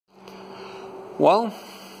Well,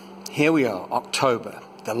 here we are, October,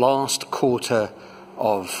 the last quarter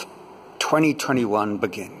of 2021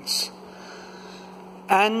 begins.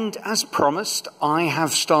 And as promised, I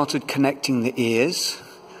have started connecting the ears.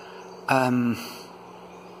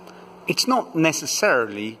 It's not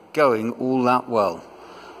necessarily going all that well.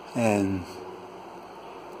 A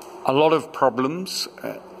lot of problems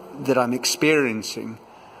that I'm experiencing,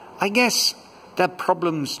 I guess they're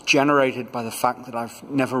problems generated by the fact that I've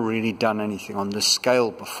never really done anything on this scale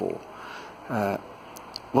before.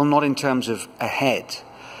 Well, not in terms of a head.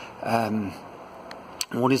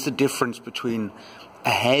 What is the difference between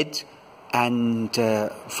a head and,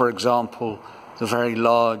 for example, the very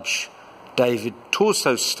large David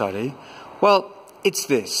Torso study? Well, it's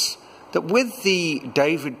this, that with the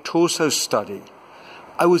David Torso study,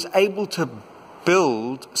 I was able to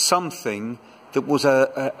build something that was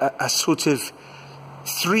a sort of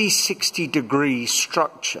 360-degree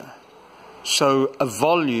structure. So a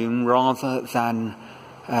volume rather than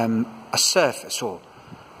a surface, or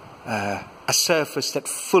a surface that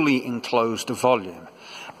fully enclosed a volume.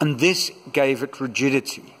 And this gave it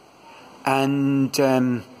rigidity. And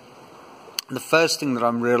the first thing that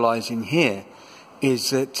I'm realizing here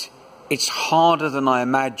is that it's harder than I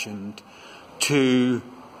imagined to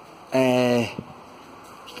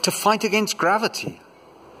fight against gravity.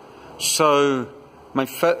 So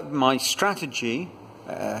my strategy,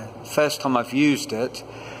 first time I've used it,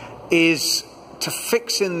 is to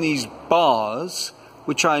fix in these bars,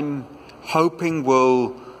 which I'm hoping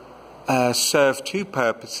will serve two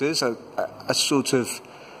purposes, a sort of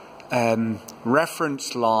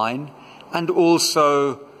reference line, and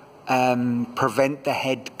also prevent the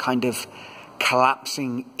head kind of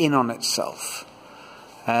collapsing in on itself.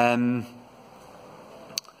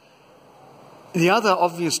 The other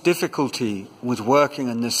obvious difficulty with working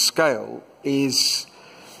on this scale is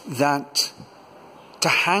that to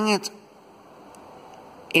hang it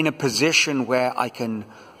in a position where I can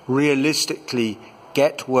realistically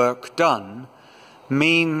get work done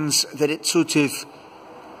means that it sort of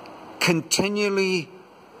continually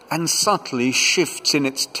and subtly shifts in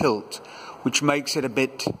its tilt, which makes it a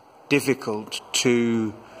bit difficult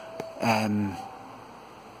to,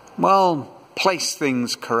 place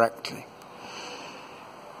things correctly.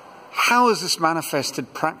 How is this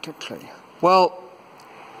manifested practically? Well,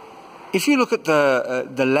 if you look at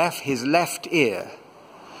his left ear,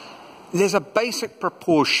 there's a basic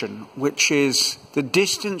proportion, which is the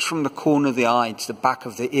distance from the corner of the eye to the back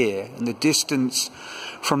of the ear, and the distance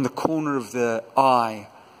from the corner of the eye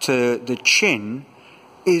to the chin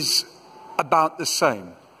is about the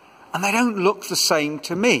same. And they don't look the same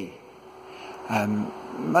to me.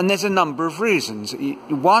 And there's a number of reasons.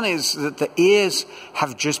 One is that the ears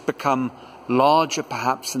have just become larger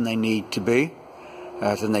perhaps than they need to be,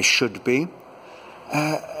 than they should be.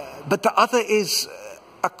 But the other is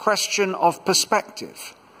a question of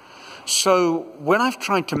perspective. So when I've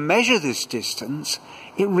tried to measure this distance,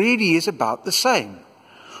 it really is about the same.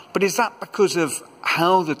 But is that because of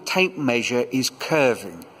how the tape measure is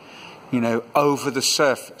curving, over the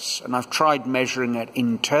surface? And I've tried measuring it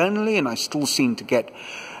internally, and I still seem to get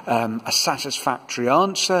a satisfactory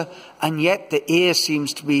answer, and yet the ear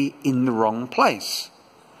seems to be in the wrong place.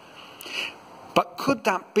 But could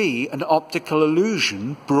that be an optical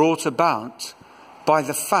illusion brought about by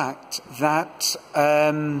the fact that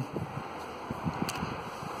the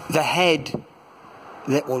head,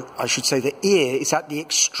 the ear is at the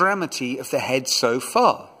extremity of the head so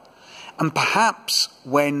far? And perhaps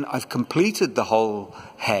when I've completed the whole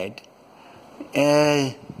head,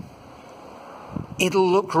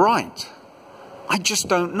 it'll look right. I just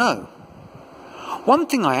don't know. One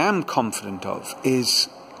thing I am confident of is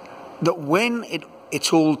that when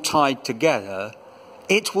it's all tied together,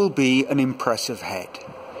 it will be an impressive head.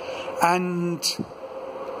 And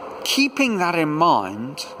keeping that in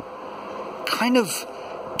mind kind of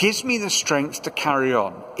gives me the strength to carry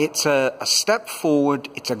on. It's a step forward.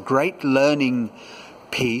 It's a great learning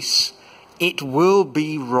piece. It will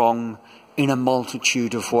be wrong in a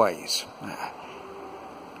multitude of ways.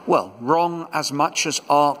 Well, wrong as much as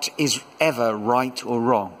art is ever right or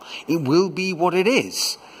wrong. It will be what it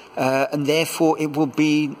is. And therefore it will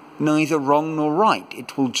be neither wrong nor right.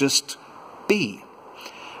 It will just be.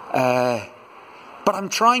 But I'm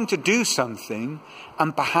trying to do something,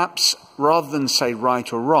 and perhaps rather than say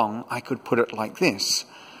right or wrong, I could put it like this.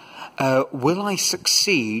 Will I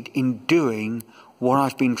succeed in doing what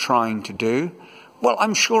I've been trying to do? Well,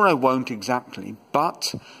 I'm sure I won't exactly,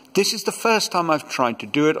 but this is the first time I've tried to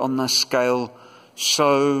do it on this scale,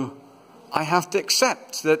 so I have to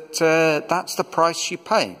accept that that's the price you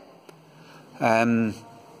pay.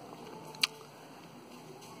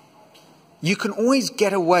 you can always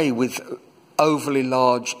get away with overly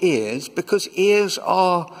large ears because ears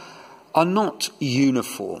are not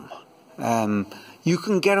uniform. You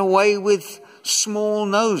can get away with small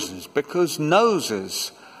noses because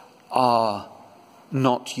noses are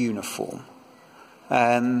not uniform.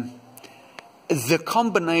 The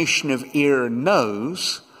combination of ear and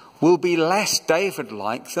nose will be less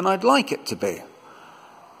David-like than I'd like it to be.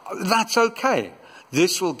 That's okay.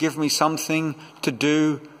 This will give me something to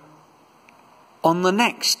do on the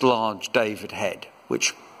next large David head,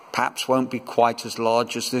 which perhaps won't be quite as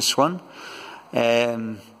large as this one.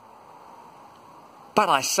 But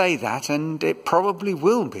I say that, and it probably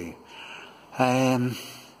will be. Because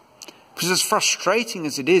as frustrating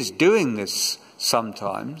as it is doing this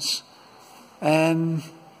sometimes,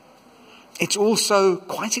 it's also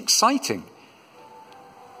quite exciting.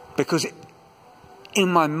 Because in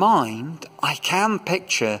my mind, I can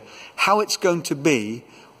picture how it's going to be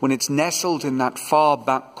when it's nestled in that far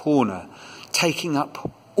back corner, taking up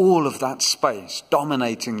all of that space,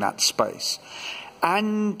 dominating that space.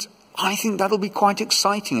 And I think that'll be quite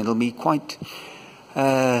exciting. It'll be quite...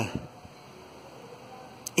 it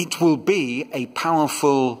will be a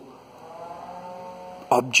powerful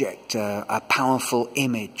object, a powerful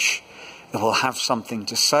image. It will have something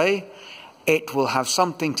to say. It will have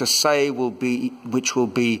something to say which will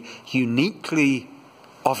be uniquely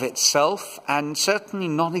of itself and certainly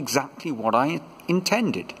not exactly what I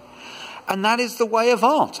intended. And that is the way of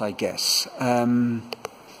art, I guess.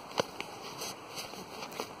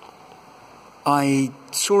 I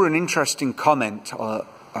saw an interesting comment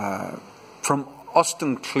from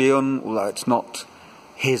Austin Kleon, although it's not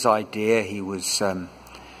his idea. He was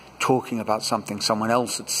talking about something someone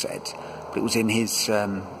else had said, but it was in his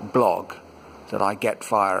blog that I get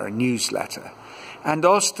via a newsletter. And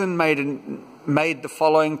Austin made the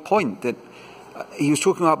following point, that he was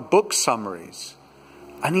talking about book summaries.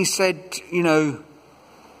 And he said, you know,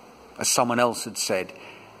 as someone else had said,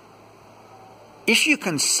 if you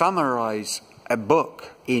can summarize a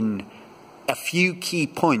book in a few key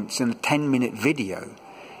points in a 10-minute video,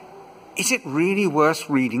 is it really worth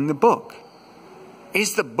reading the book?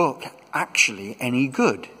 Is the book actually any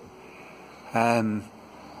good? And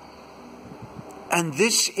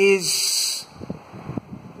this is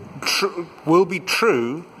will be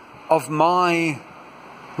true of my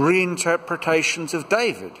reinterpretations of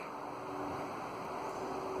David.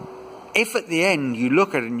 If at the end you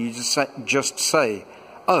look at it and you just say,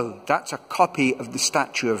 oh, that's a copy of the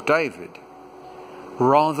statue of David,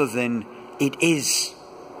 rather than it is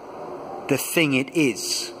the thing it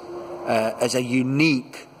is, as a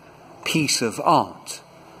unique piece of art.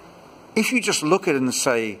 If you just look at it and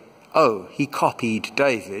say, oh, he copied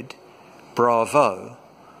David, bravo,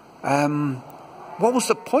 what was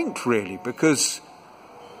the point really? Because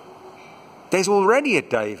there's already a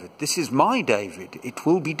David. This is my David. It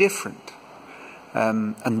will be different.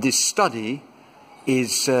 And this study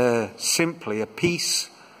is simply a piece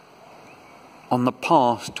on the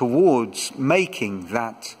path towards making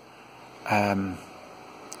that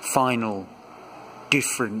final,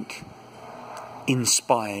 different,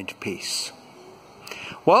 inspired piece.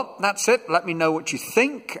 Well, that's it. Let me know what you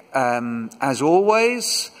think. As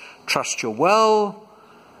always, trust you're well,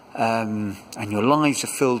 and your lives are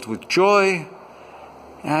filled with joy.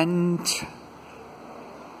 And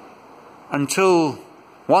until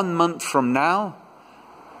 1 month from now,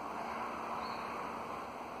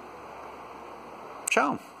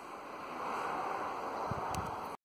 ciao.